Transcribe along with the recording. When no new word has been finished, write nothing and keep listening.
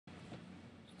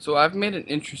So I've made an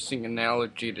interesting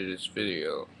analogy to this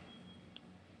video.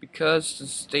 Because the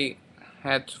state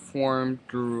had to form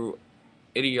through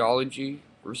ideology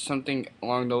or something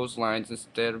along those lines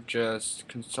instead of just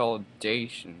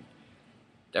consolidation.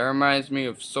 That reminds me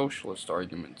of socialist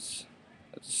arguments.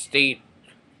 That the state,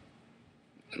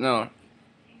 no,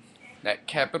 that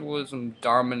capitalism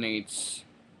dominates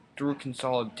through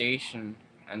consolidation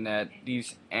and that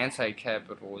these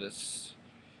anti-capitalists,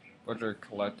 whether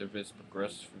collectivists,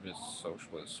 progressivists,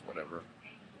 socialists, whatever,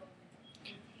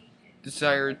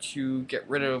 desire to get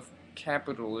rid of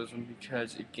capitalism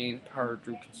because it gains power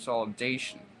through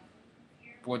consolidation.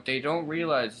 But what they don't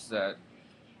realize is that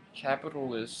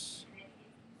capitalists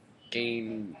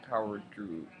gain power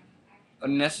through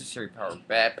unnecessary power,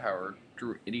 bad power,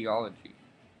 through ideology.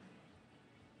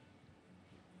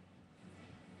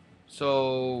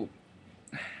 So,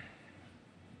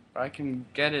 what I can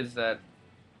get is that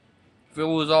if it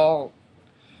was all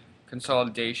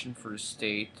consolidation for the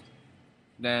state,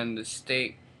 then the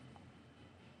state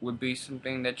would be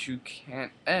something that you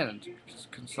can't end because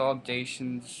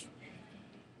consolidations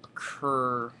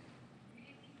occur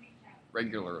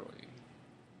regularly.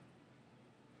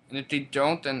 And if they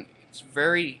don't, then it's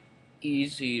very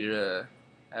easy to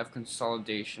have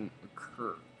consolidation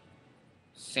occur.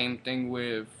 Same thing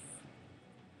with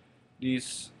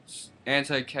these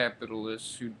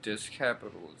anti-capitalists who diss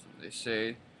capitalism. They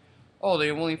say, oh,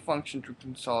 they only function through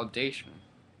consolidation.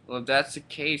 Well, if that's the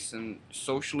case, then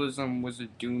socialism was a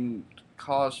doomed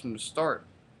cause from the start.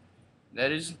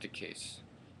 That isn't the case.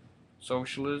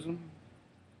 Socialism,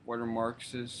 whether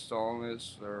Marxist,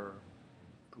 Stalinist, or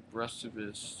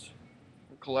progressivist,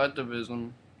 or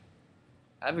collectivism,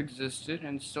 have existed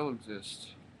and still exist.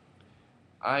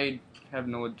 I have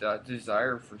no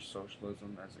desire for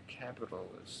socialism as a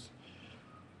capitalist.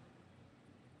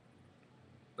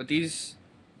 But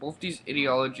both these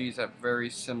ideologies have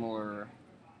very similar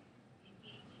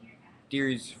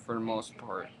theories for the most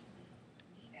part.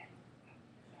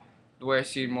 The way I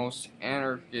see it, most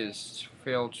anarchists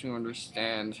fail to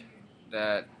understand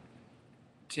that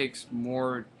it takes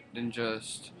more than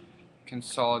just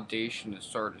consolidation to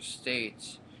start a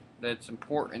state. That it's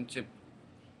important to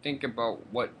think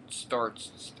about what starts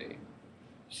the state.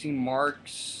 See,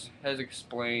 Marx has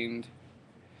explained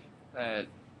that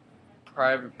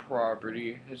private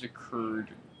property has occurred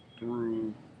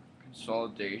through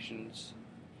consolidations.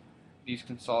 These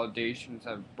consolidations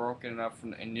have broken up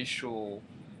from the initial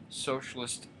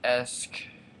socialist-esque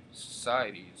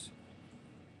societies,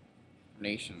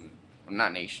 well,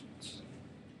 not nations.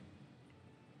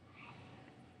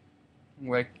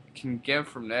 What I can get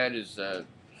from that is that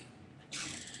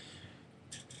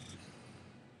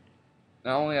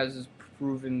not only has this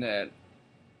proven that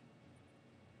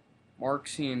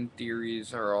Marxian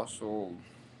theories are also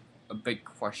a bit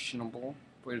questionable,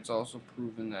 but it's also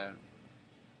proven that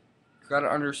you gotta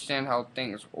understand how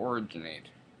things originate.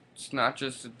 It's not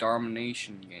just a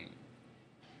domination game.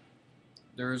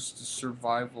 There's the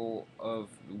survival of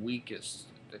the weakest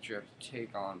that you have to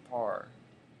take on par.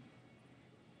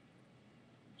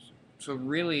 So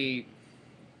really,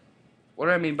 what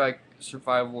do I mean by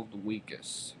survival of the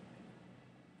weakest?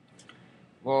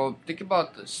 Well, think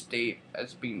about the state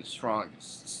as being the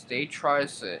strongest. The state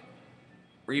tries to,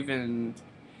 or even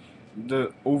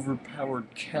the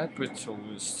overpowered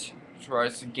capitalist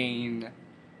tries to gain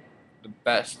the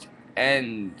best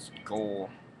end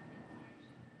goal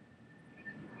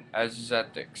as his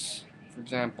ethics. For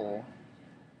example,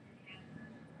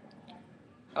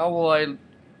 how will I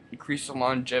increase the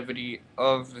longevity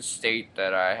of the state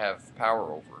that I have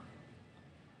power over?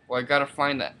 Well, I gotta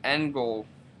find the end goal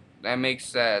that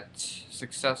makes that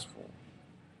successful.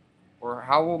 Or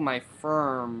how will my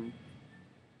firm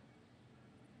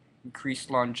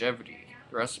increase longevity?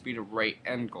 There has to be the right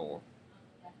end goal.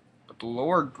 But the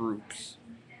lower groups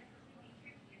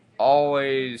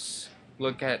always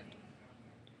look at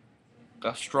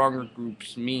the stronger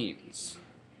group's means.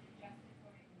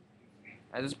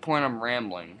 At this point, I'm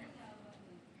rambling.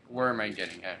 Where am I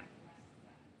getting at?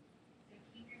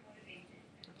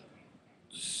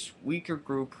 This weaker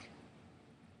group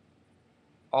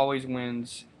always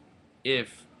wins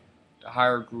if the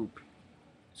higher group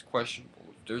is questionable.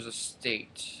 If there's a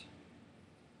state,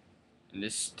 and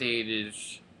this state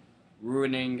is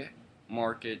ruining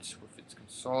markets with its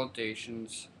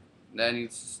consolidations, that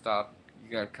needs to stop.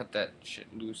 You gotta cut that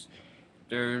shit loose.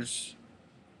 There's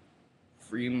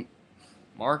free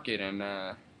market and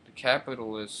the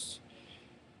capitalist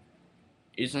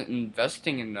isn't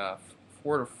investing enough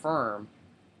for the firm,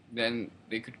 then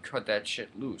they could cut that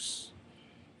shit loose.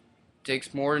 It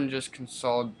takes more than just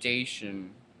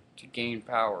consolidation to gain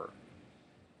power.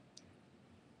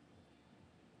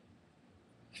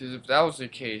 Because if that was the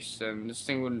case, then this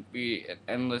thing wouldn't be an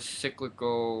endless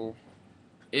cyclical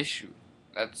issue.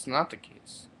 That's not the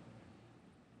case.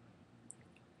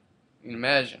 You can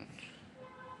imagine.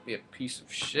 Be a piece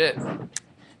of shit.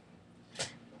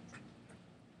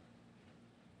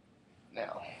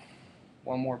 Now,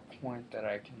 one more point that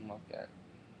I can look at.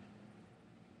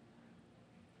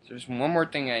 There's one more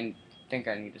thing I think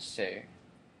I need to say.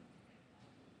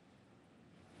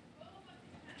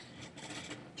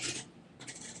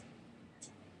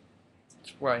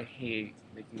 That's why I hate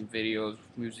making videos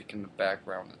with music in the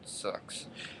background. It sucks.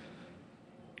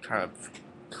 Kind of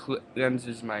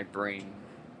cleanses my brain.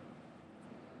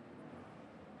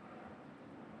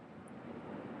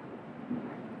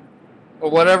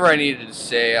 But whatever I needed to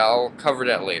say, I'll cover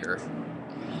that later.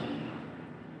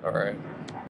 Alright.